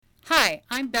Hi,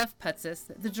 I'm Beth Putsis,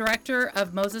 the director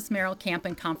of Moses Merrill Camp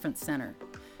and Conference Center.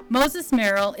 Moses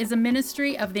Merrill is a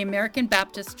ministry of the American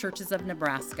Baptist Churches of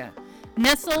Nebraska.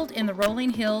 Nestled in the rolling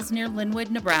hills near Linwood,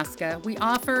 Nebraska, we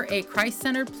offer a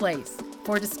Christ-centered place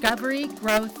for discovery,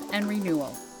 growth, and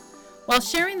renewal. While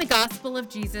sharing the gospel of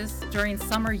Jesus during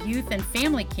summer youth and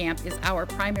family camp is our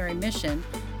primary mission,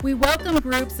 we welcome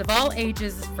groups of all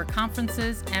ages for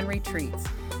conferences and retreats.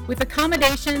 With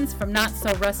accommodations from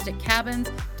not-so-rustic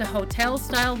cabins to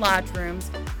hotel-style lodge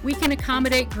rooms, we can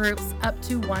accommodate groups up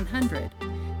to 100.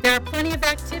 There are plenty of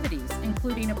activities,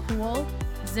 including a pool,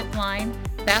 zip line,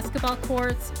 basketball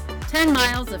courts, 10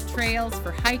 miles of trails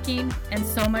for hiking, and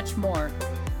so much more.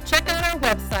 Check out our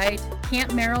website,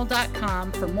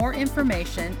 campmerrill.com, for more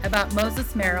information about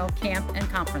Moses Merrill Camp and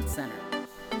Conference Center.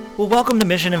 Well, welcome to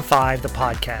Mission in 5, the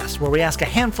podcast, where we ask a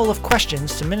handful of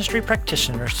questions to ministry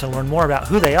practitioners to learn more about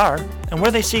who they are and where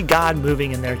they see God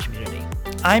moving in their community.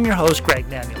 I'm your host, Greg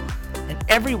Namuel, and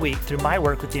every week through my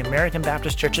work with the American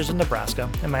Baptist Churches in Nebraska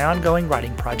and my ongoing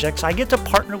writing projects, I get to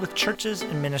partner with churches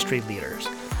and ministry leaders.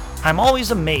 I'm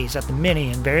always amazed at the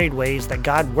many and varied ways that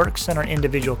God works in our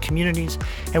individual communities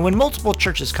and when multiple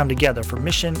churches come together for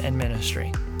mission and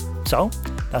ministry. So,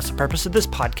 that's the purpose of this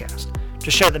podcast, to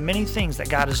share the many things that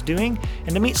God is doing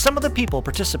and to meet some of the people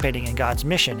participating in God's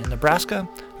mission in Nebraska,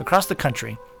 across the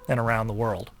country, and around the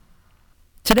world.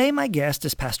 Today, my guest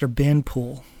is Pastor Ben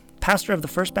Poole, pastor of the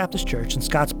First Baptist Church in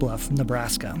Scottsbluff,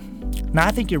 Nebraska. Now,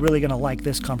 I think you're really going to like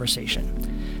this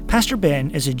conversation. Pastor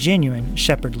Ben is a genuine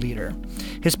shepherd leader.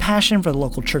 His passion for the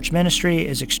local church ministry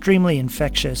is extremely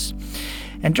infectious.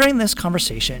 And during this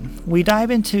conversation, we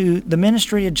dive into the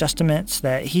ministry adjustments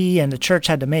that he and the church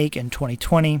had to make in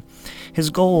 2020, his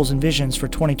goals and visions for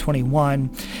 2021,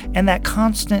 and that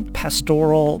constant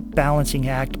pastoral balancing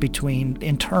act between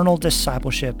internal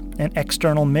discipleship and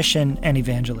external mission and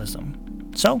evangelism.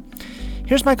 So,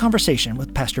 here's my conversation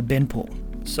with Pastor Ben Poole.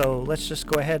 So let's just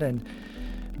go ahead and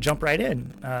jump right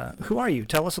in. Who are you?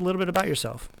 Tell us a little bit about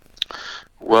yourself.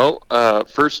 Well,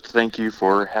 first, thank you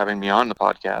for having me on the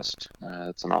podcast.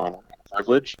 It's an honor and a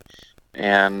privilege.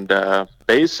 And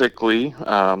basically,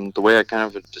 the way I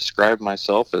kind of describe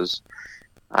myself is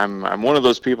I'm one of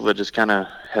those people that just kind of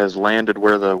has landed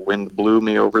where the wind blew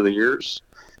me over the years.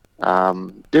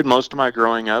 Did most of my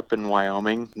growing up in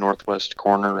Wyoming, northwest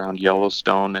corner around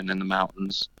Yellowstone and in the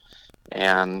mountains.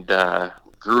 And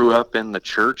grew up in the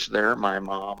church there. My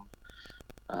mom,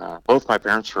 both my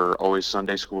parents were always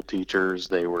Sunday school teachers.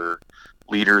 They were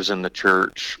leaders in the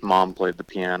church. Mom played the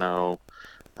piano.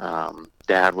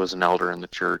 Dad was an elder in the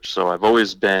church. So I've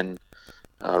always been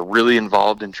really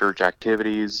involved in church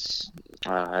activities.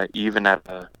 Even at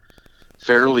a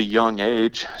fairly young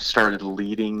age, started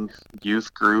leading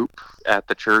youth group at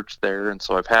the church there. And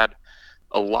so I've had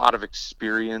a lot of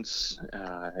experience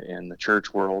in the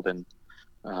church world. And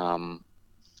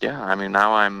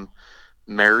now I'm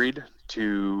married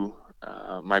to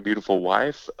my beautiful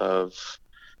wife of,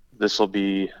 this will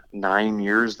be 9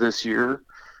 years this year.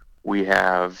 We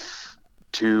have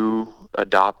 2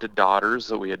 adopted daughters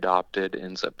that we adopted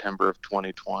in September of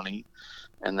 2020.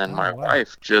 And then my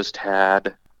wife just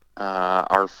had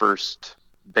our first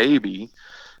baby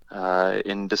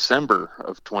in December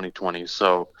of 2020.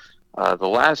 So the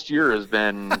last year has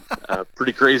been a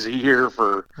pretty crazy year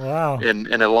for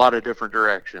in a lot of different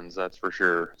directions, that's for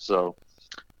sure. So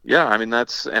yeah, I mean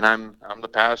I'm the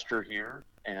pastor here,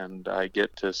 and I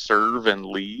get to serve and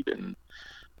lead and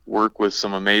work with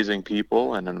some amazing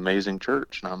people and an amazing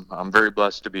church, and I'm very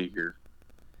blessed to be here.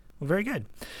 Well, very good.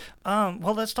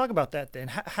 Well, let's talk about that then.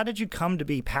 How did you come to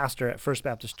be pastor at First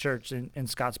Baptist Church in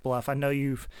Scottsbluff? I know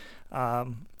you've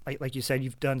like you said,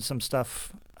 you've done some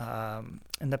stuff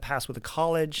in the past with a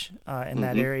college in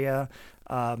that area.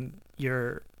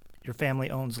 Your family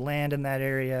owns land in that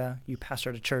area. You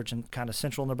pastored a church in kind of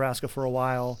central Nebraska for a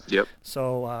while. Yep.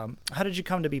 So how did you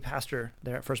come to be pastor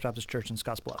there at First Baptist Church in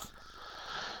Scottsbluff?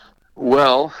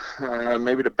 Well,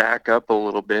 maybe to back up a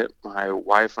little bit, my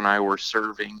wife and I were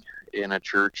serving in a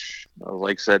church,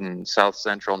 like I said, in south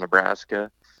central Nebraska,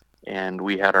 and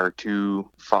we had our 2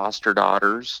 foster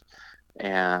daughters.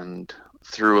 And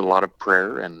through a lot of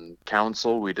prayer and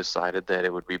counsel, we decided that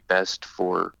it would be best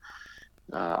for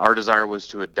our desire was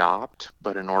to adopt,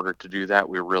 but in order to do that,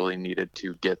 we really needed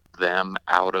to get them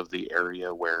out of the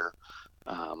area where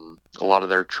a lot of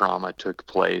their trauma took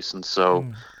place. And so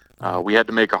we had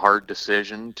to make a hard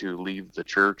decision to leave the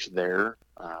church there.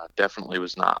 Definitely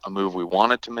was not a move we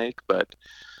wanted to make, but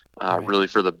really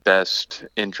for the best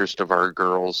interest of our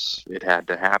girls, it had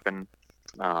to happen.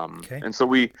 And so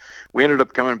we ended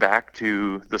up coming back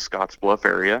to the Scottsbluff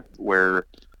area where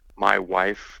my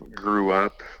wife grew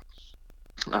up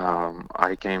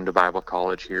I came to Bible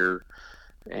college here,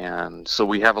 and so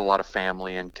we have a lot of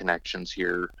family and connections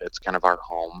here. It's kind of our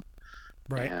home,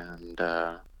 Right. and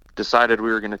decided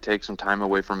we were going to take some time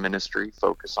away from ministry,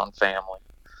 focus on family,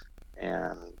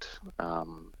 and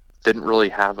didn't really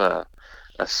have a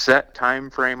set time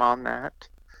frame on that,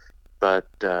 but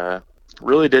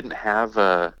really didn't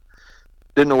know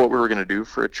what we were going to do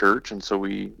for a church, and so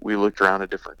we looked around at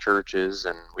different churches,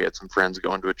 and we had some friends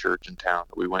going to a church in town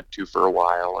that we went to for a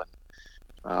while,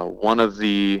 and one of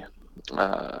the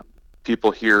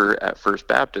people here at First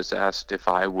Baptist asked if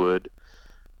I would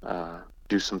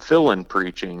do some fill-in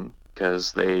preaching,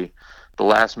 because the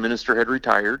last minister had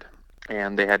retired,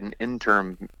 and they had an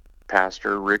interim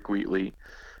pastor, Rick Wheatley,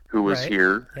 who was Right.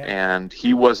 here, Yeah. and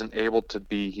he wasn't able to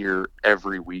be here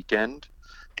every weekend.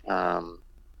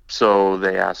 So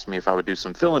they asked me if I would do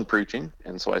some fill-in preaching,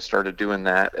 and so I started doing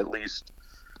that at least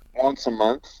once a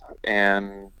month,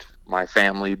 and my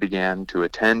family began to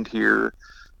attend here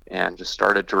and just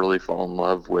started to really fall in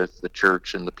love with the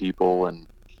church and the people, and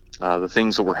the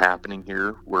things that were happening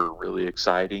here were really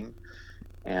exciting.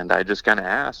 And I just kind of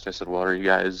asked, I said, well, are you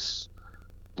guys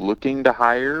looking to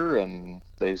hire? And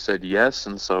they said yes,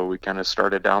 and so we kind of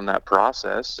started down that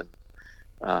process, and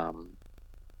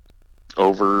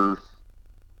over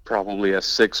probably a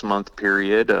 6-month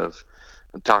period of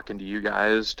talking to you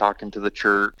guys, talking to the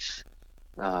church,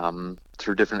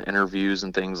 through different interviews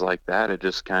and things like that, it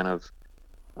just kind of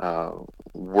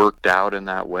worked out in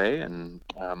that way. And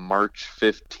March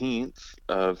 15th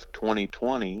of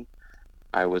 2020,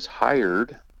 I was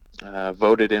hired,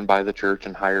 voted in by the church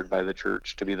and hired by the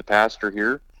church to be the pastor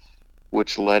here,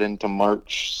 which led into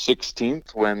March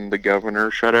 16th when the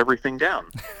governor shut everything down.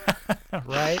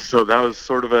 Right. So that was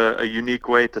sort of a unique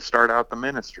way to start out the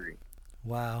ministry.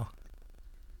 Wow.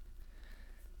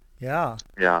 Yeah.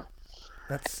 Yeah.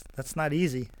 That's not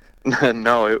easy.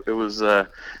 No, it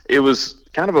was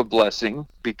kind of a blessing,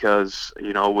 because,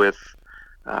 with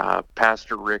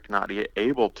Pastor Rick not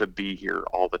able to be here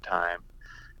all the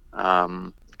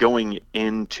time, going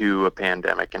into a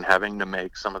pandemic and having to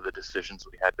make some of the decisions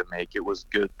we had to make, it was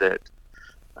good that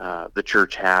the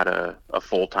church had a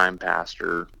full-time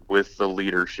pastor with the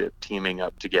leadership teaming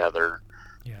up together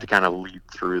Yeah. to kind of lead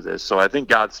through this. So I think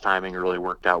God's timing really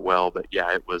worked out well, but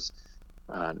yeah, it was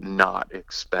not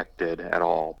expected at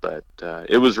all, but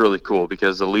it was really cool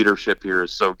because the leadership here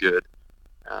is so good.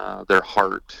 Their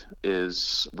heart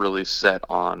is really set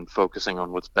on focusing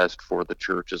on what's best for the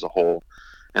church as a whole.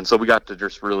 And so we got to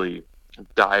just really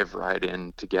dive right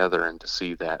in together and to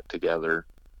see that together.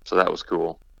 So that was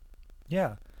cool.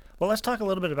 Yeah. Well, let's talk a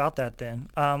little bit about that then.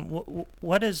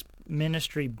 What has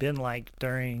ministry been like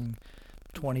during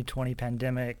 2020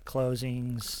 pandemic,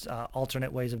 closings,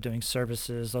 alternate ways of doing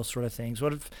services, those sort of things?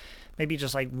 What if maybe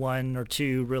just like one or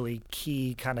two really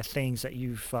key kind of things that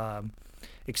you've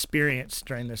experienced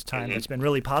during this time that's been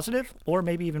really positive, or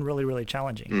maybe even really, really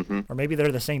challenging, or maybe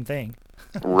they're the same thing?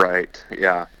 Right.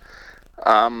 Yeah.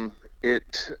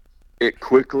 It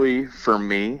quickly, for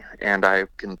me, and I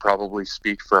can probably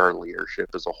speak for our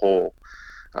leadership as a whole,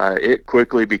 it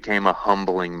quickly became a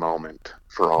humbling moment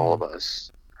for all of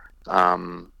us.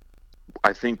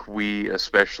 I think we,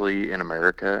 especially in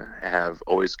America, have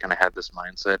always kind of had this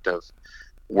mindset of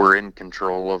we're in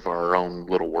control of our own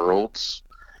little worlds.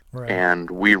 Right. And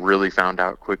we really found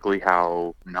out quickly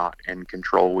how not in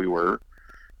control we were,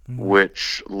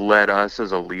 which led us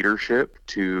as a leadership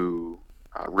to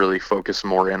really focus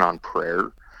more in on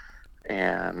prayer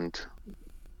and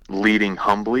leading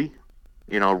humbly,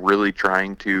 really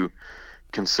trying to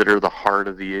consider the heart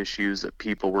of the issues that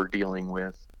people were dealing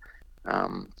with.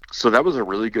 So that was a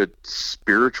really good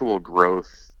spiritual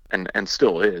growth, and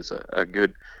still is a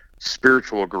good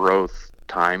spiritual growth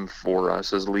time for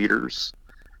us as leaders.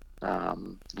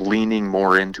 Leaning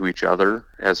more into each other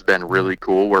has been really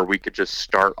cool, where we could just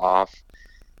start off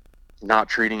not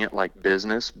treating it like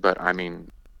business, but I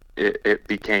mean, it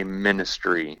became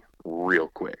ministry real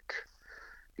quick,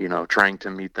 trying to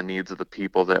meet the needs of the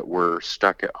people that were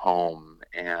stuck at home,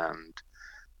 and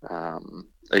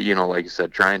like you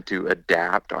said, trying to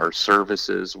adapt our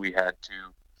services. We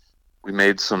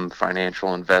made some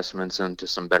financial investments into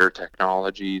some better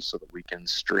technology so that we can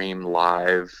stream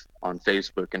live on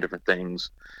Facebook and different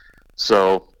things.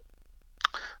 So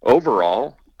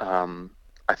overall,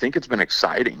 I think it's been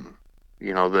exciting.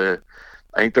 I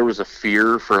think there was a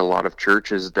fear for a lot of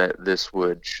churches that this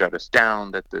would shut us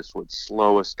down, that this would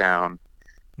slow us down.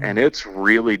 And it's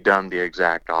really done the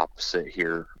exact opposite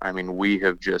here. I mean, we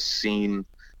have just seen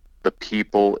the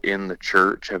people in the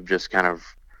church have just kind of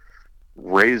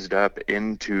raised up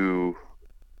into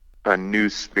a new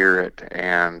spirit,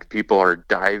 and people are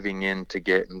diving in to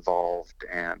get involved,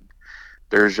 and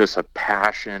there's just a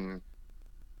passion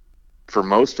for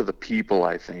most of the people.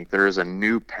 I think there is a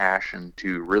new passion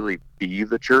to really be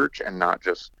the church and not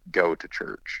just go to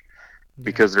church,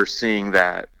 because they're seeing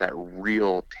that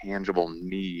real tangible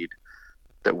need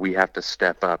that we have to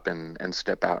step up and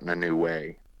step out in a new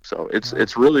way. So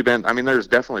it's really been, I mean, there's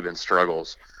definitely been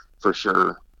struggles for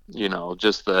sure.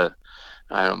 Just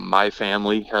my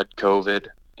family had COVID,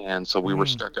 and so we were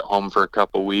stuck at home for a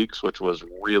couple weeks, which was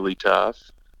really tough.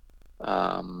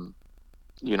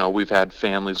 We've had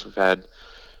families, we've had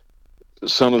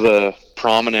some of the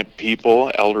prominent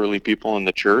people, elderly people in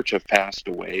the church have passed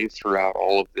away throughout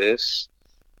all of this.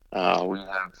 We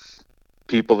have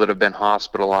people that have been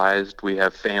hospitalized. We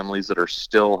have families that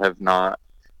have not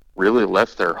really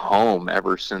left their home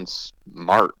ever since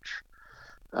March.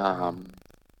 And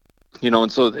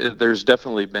so there's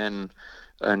definitely been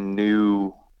a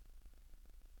new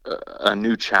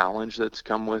challenge that's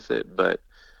come with it. But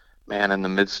man, in the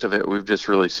midst of it, we've just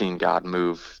really seen God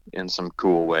move in some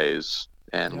cool ways,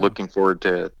 and looking forward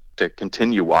to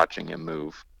continue watching him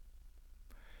move.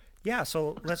 Yeah,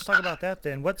 so let's talk about that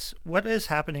then. What is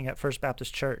happening at First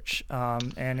Baptist Church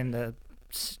and in the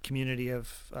community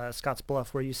of Scotts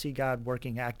Bluff, where you see God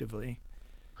working actively?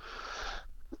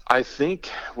 I think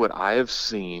what I have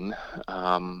seen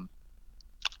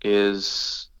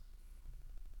is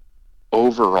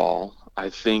overall, I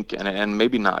think, and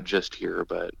maybe not just here,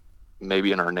 but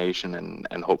maybe in our nation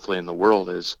and hopefully in the world,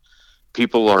 is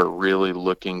people are really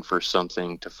looking for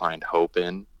something to find hope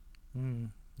in.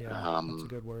 Yeah, that's a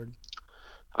good word.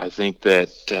 I think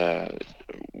that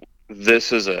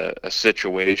this is a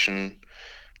situation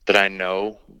that I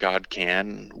know God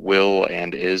will,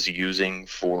 and is using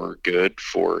for good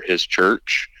for his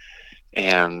church.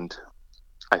 And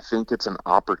I think it's an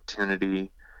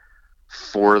opportunity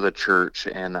for the church,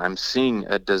 and I'm seeing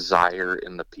a desire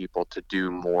in the people to do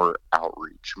more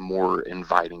outreach, more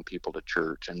inviting people to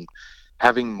church, and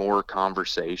having more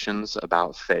conversations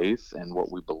about faith and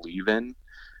what we believe in.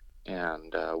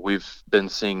 And we've been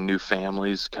seeing new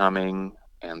families coming,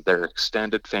 and their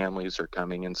extended families are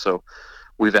coming. And so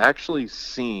we've actually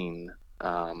seen,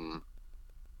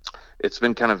 it's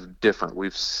been kind of different.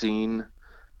 We've seen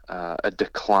a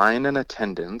decline in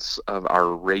attendance of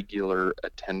our regular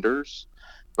attenders,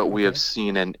 but we have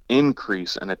seen an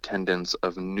increase in attendance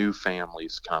of new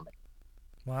families coming.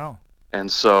 Wow. And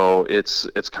so it's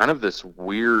kind of this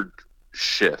weird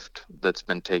shift that's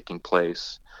been taking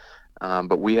place.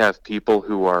 But we have people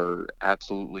who are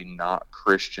absolutely not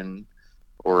Christian,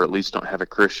 or at least don't have a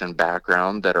Christian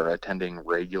background, that are attending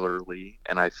regularly.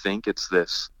 And I think it's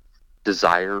this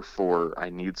desire for, I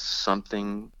need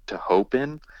something to hope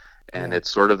in. And it's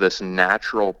sort of this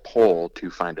natural pull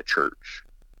to find a church.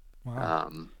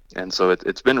 Wow. And so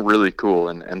it's been really cool.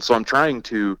 And so I'm trying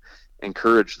to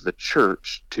encourage the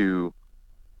church to,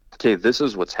 okay, this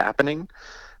is what's happening.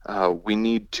 We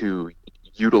need to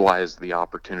utilize the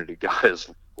opportunity God is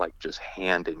like just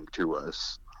handing to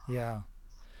us. Yeah.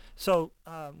 So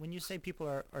when you say people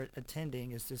are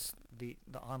attending, is this the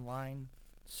online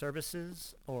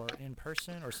services or in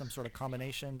person or some sort of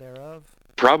combination thereof?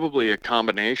 Probably a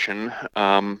combination.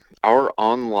 Our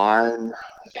online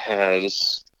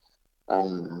has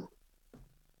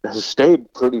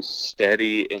stayed pretty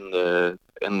steady in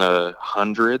the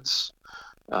hundreds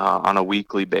on a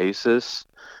weekly basis,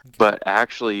 but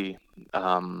actually,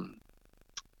 and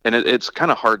it's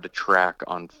kind of hard to track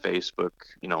on Facebook,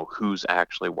 who's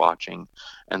actually watching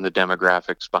and the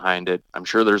demographics behind it. I'm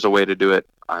sure there's a way to do it.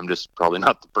 I'm just probably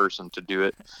not the person to do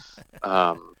it.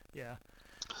 Yeah.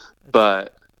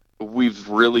 But we've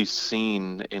really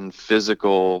seen in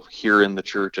physical here in the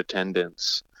church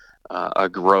attendance a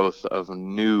growth of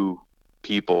new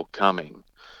people coming.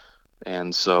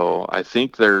 And so I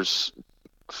think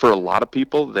for a lot of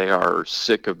people, they are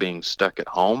sick of being stuck at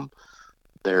home.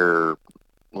 They're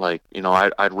like,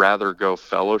 I'd rather go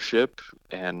fellowship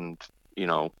and,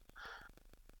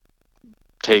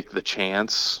 take the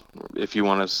chance, if you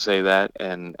want to say that,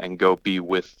 and go be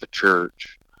with the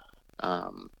church.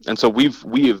 And so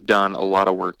we have done a lot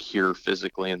of work here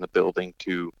physically in the building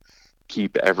to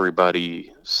keep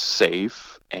everybody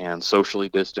safe and socially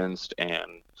distanced,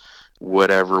 and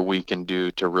whatever we can do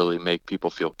to really make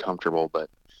people feel comfortable. But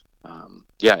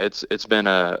yeah, it's been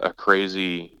a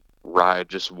crazy ride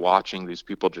just watching these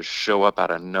people just show up out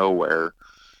of nowhere,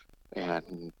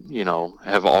 and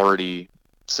have already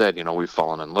said, we've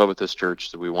fallen in love with this church,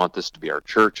 so we want this to be our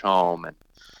church home.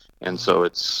 And so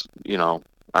it's,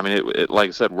 I mean, it like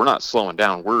I said, we're not slowing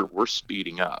down, we're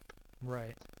speeding up.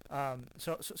 Right.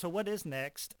 So what is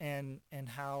next, and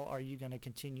how are you going to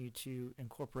continue to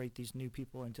incorporate these new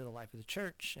people into the life of the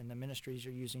church and the ministries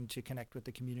you're using to connect with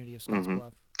the community of hmm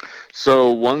Scottsbluff?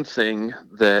 So one thing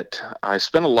that I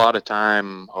spent a lot of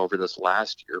time over this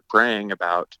last year praying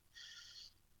about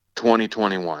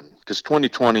 2021, because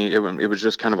 2020, it was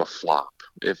just kind of a flop.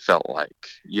 It felt like,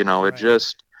 it Right.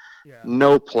 just, Yeah.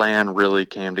 no plan really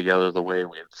came together the way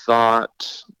we had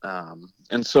thought.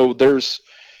 And so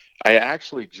I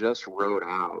actually just wrote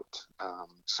out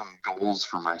some goals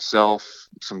for myself,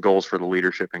 some goals for the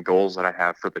leadership, and goals that I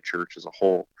have for the church as a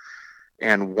whole.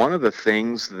 And one of the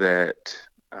things that,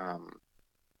 um,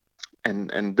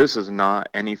 and this is not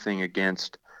anything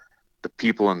against the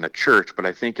people in the church, but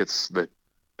I think it's the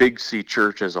Big C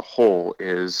church as a whole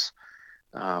is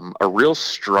a real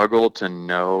struggle to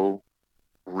know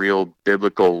real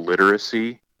biblical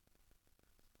literacy,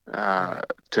 uh, Right.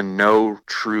 to know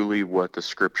truly what the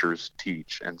scriptures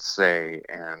teach and say,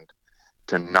 and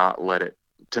to not let it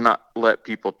to not let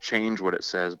people change what it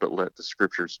says, but let the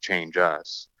scriptures change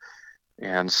us.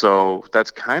 And so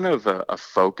that's kind of a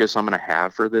focus I'm going to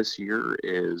have for this year,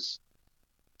 is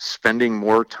spending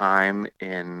more time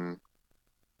in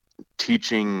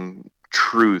teaching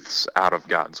truths out of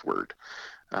God's word.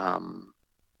 Um,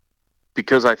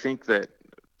 because I think that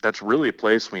that's really a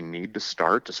place we need to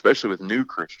start, especially with new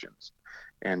Christians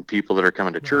and people that are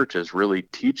coming to Right. church, is really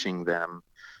teaching them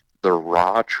the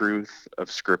raw truth of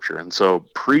Scripture. And so,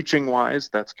 preaching wise,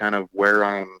 that's kind of where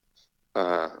I'm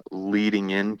leading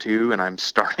into. And I'm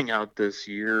starting out this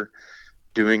year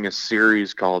doing a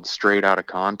series called Straight Out of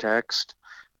Context,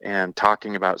 and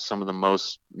talking about some of the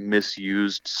most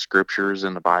misused scriptures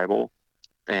in the Bible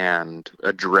and Yeah.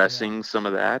 addressing some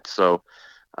of that. So,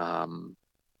 um,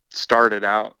 started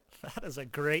out. That is a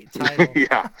great title.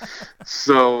 Yeah.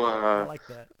 So, I like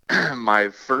that. my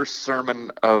first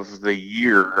sermon of the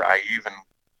year, I even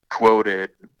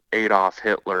quoted Adolf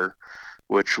Hitler,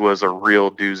 which was a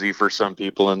real doozy for some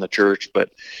people in the church. But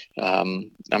I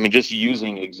mean, just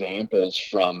using examples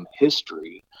from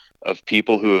history of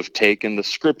people who have taken the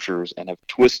scriptures and have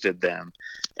twisted them,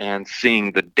 and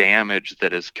seeing the damage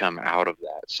that has come out of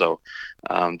that. So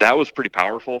that was pretty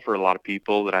powerful for a lot of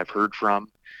people that I've heard from.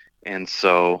 And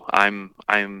so I'm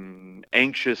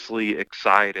anxiously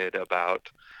excited about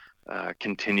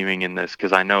continuing in this,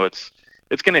 because I know it's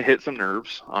going to hit some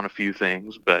nerves on a few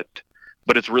things, but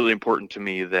it's really important to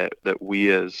me that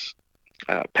we as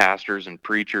pastors and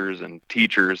preachers and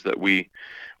teachers, that we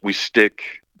stick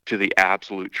to the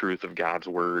absolute truth of God's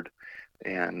word,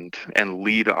 and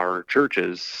lead our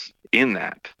churches in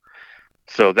that.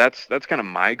 So that's kind of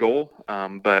my goal.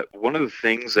 But one of the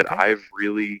things that Okay. I've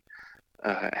really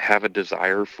have a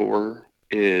desire for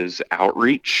is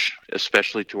outreach,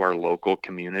 especially to our local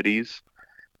communities.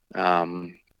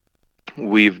 Um,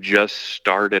 we've just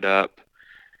started up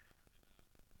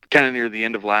kind of near the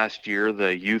end of last year,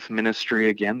 the youth ministry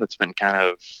again, that's been kind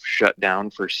of shut down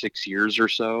for 6 years or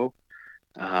so.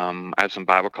 I have some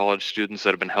Bible college students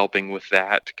that have been helping with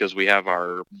that, because we have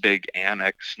our big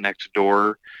annex next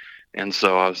door. And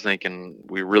so I was thinking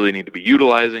we really need to be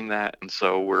utilizing that. And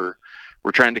so we're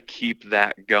trying to keep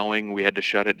that going. We had to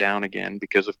shut it down again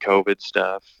because of COVID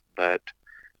stuff, but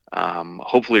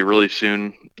hopefully really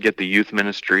soon get the youth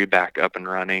ministry back up and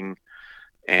running,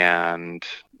 and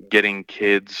getting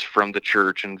kids from the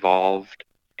church involved,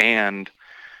 and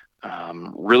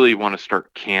really want to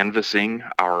start canvassing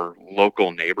our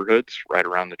local neighborhoods right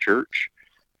around the church.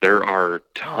 There are Oh, wow.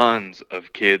 tons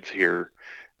of kids here,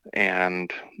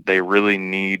 and they really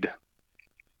need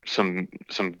some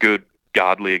good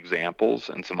godly examples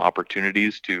and some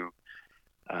opportunities to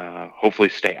hopefully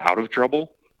stay out of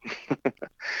trouble.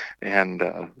 And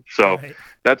so Right.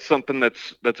 that's something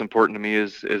that's important to me,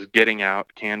 is getting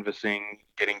out, canvassing,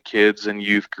 getting kids in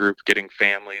youth group, getting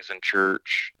families in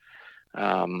church,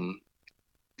 um,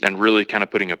 and really kind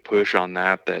of putting a push on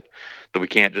that we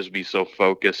can't just be so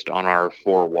focused on our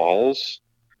four walls,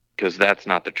 because that's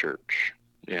not the church.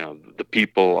 The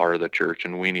people are the church,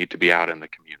 and we need to be out in the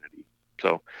community.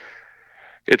 So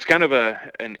it's kind of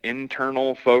an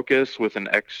internal focus with an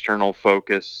external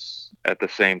focus at the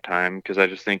same time, because I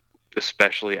just think,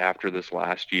 especially after this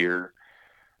last year,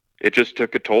 it just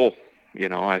took a toll.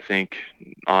 I think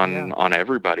Yeah. on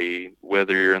everybody,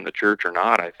 whether you're in the church or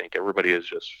not. I think everybody is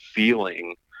just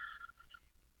feeling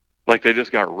like they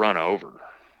just got run over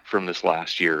from this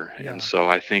last year. And Yeah. so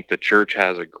I think the church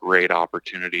has a great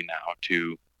opportunity now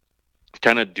to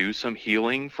kind of do some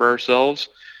healing for ourselves,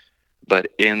 but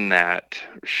in that,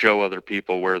 show other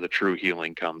people where the true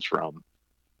healing comes from.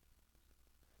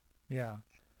 Yeah.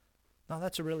 No,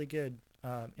 that's a really good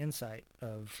insight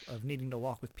of needing to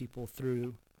walk with people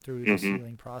through through this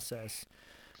healing process.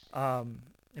 I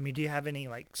mean, do you have any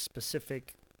like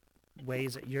specific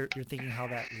ways that you're thinking how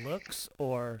that looks,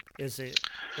 or is it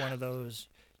one of those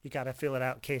you got to feel it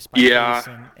out case by case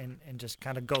and just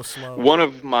kind of go slow? One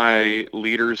of my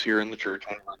leaders here in the church,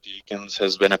 one of our deacons,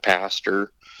 has been a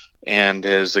pastor and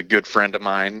is a good friend of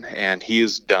mine, and he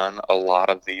has done a lot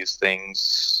of these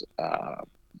things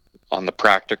on the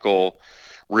practical,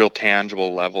 real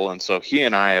tangible level. And so he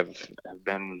and I have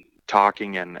been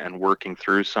talking and working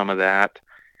through some of that.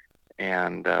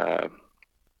 And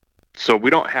so we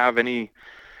don't have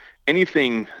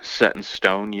anything set in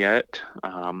stone yet.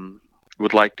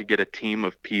 Would like to get a team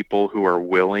of people who are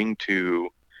willing to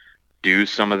do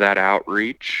some of that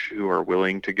outreach, who are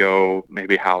willing to go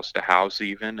maybe house to house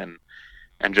even,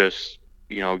 and just,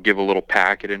 give a little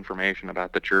packet information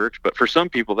about the church. But for some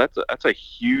people, that's a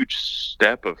huge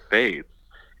step of faith,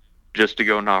 just to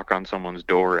go knock on someone's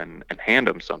door and hand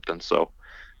them something. So,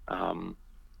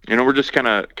 we're just kind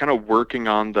of working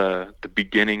on the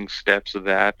beginning steps of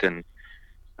that and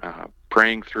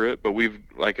praying through it. But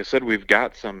like I said, we've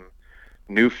got some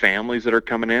new families that are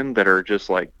coming in that are just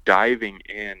like diving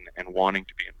in and wanting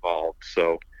to be involved.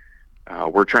 So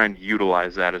we're trying to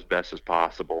utilize that as best as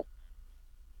possible.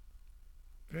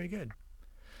 Very good.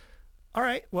 All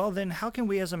right. Well, then how can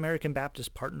we as American Baptists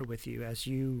partner with you as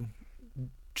you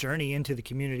journey into the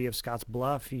community of Scotts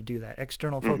Bluff? You do that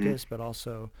external focus, but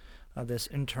also this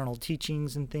internal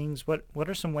teachings and things. What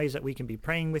are some ways that we can be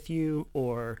praying with you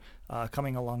or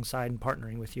coming alongside and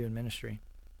partnering with you in ministry?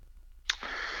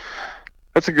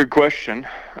 That's a good question.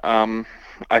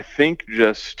 I think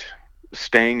just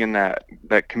staying in that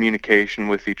communication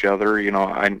with each other. You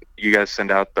guys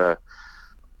send out the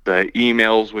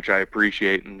emails, which I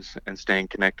appreciate, and staying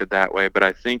connected that way. But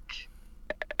I think,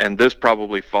 and this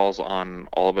probably falls on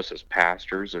all of us as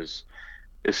pastors, is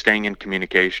staying in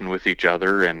communication with each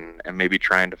other and maybe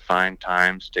trying to find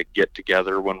times to get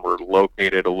together when we're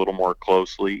located a little more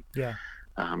closely. Yeah.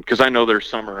 Because I know there's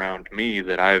some around me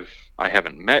that I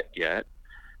haven't met yet.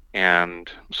 And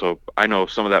so I know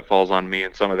some of that falls on me,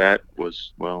 and some of that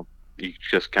was, well, you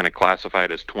just kind of classify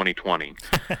it as 2020.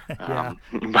 Yeah.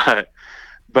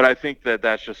 But I think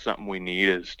that's just something we need,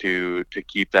 is to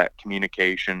keep that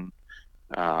communication,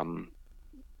 as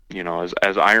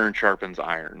iron sharpens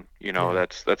iron.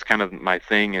 That's kind of my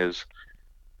thing, is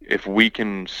if we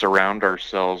can surround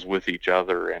ourselves with each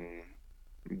other and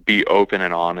be open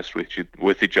and honest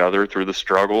with each other through the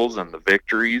struggles and the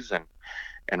victories,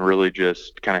 and really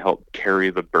just kind of help carry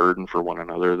the burden for one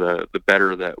another, the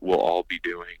better that we'll all be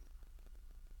doing.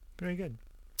 Very good.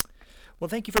 Well,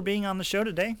 thank you for being on the show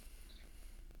today.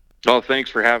 Oh, thanks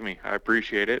for having me. I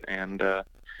appreciate it, and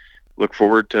look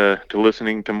forward to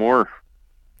listening to more.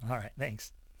 All right,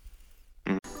 thanks.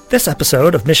 This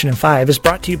episode of Mission in 5 is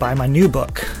brought to you by my new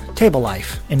book, Table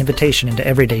Life, An Invitation into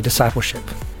Everyday Discipleship.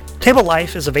 Table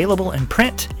Life is available in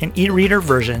print and e-reader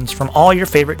versions from all your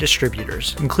favorite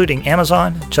distributors, including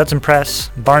Amazon, Judson Press,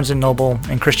 Barnes & Noble,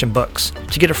 and Christian Books.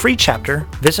 To get a free chapter,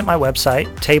 visit my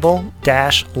website,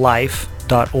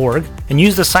 table-life.org, and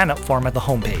use the sign-up form at the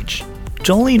homepage.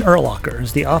 Jolene Erlacher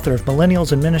is the author of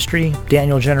Millennials in Ministry,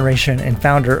 Daniel Generation, and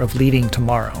founder of Leading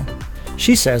Tomorrow.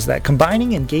 She says that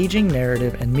combining engaging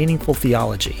narrative and meaningful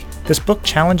theology, this book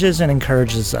challenges and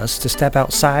encourages us to step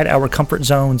outside our comfort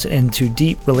zones into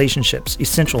deep relationships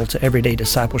essential to everyday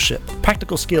discipleship.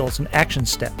 Practical skills and action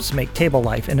steps make Table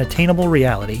Life an attainable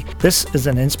reality. This is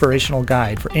an inspirational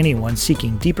guide for anyone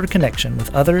seeking deeper connection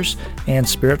with others and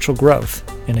spiritual growth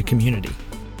in a community.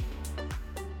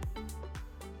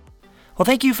 Well,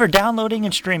 thank you for downloading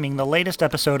and streaming the latest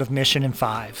episode of Mission in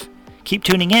 5. Keep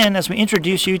tuning in as we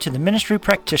introduce you to the ministry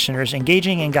practitioners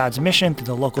engaging in God's mission through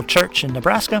the local church in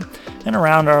Nebraska and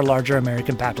around our larger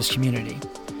American Baptist community.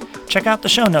 Check out the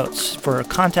show notes for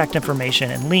contact information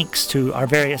and links to our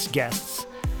various guests.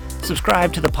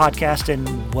 Subscribe to the podcast in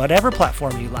whatever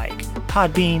platform you like: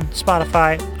 Podbean,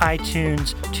 Spotify,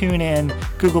 iTunes, TuneIn,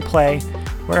 Google Play.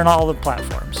 We're on all the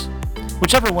platforms.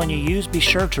 Whichever one you use, be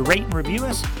sure to rate and review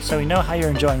us so we know how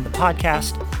you're enjoying the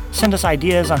podcast. Send us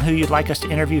ideas on who you'd like us to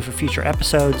interview for future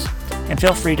episodes, and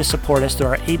feel free to support us through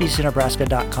our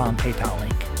abcnebraska.com PayPal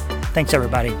link. Thanks,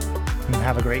 everybody, and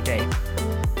have a great day.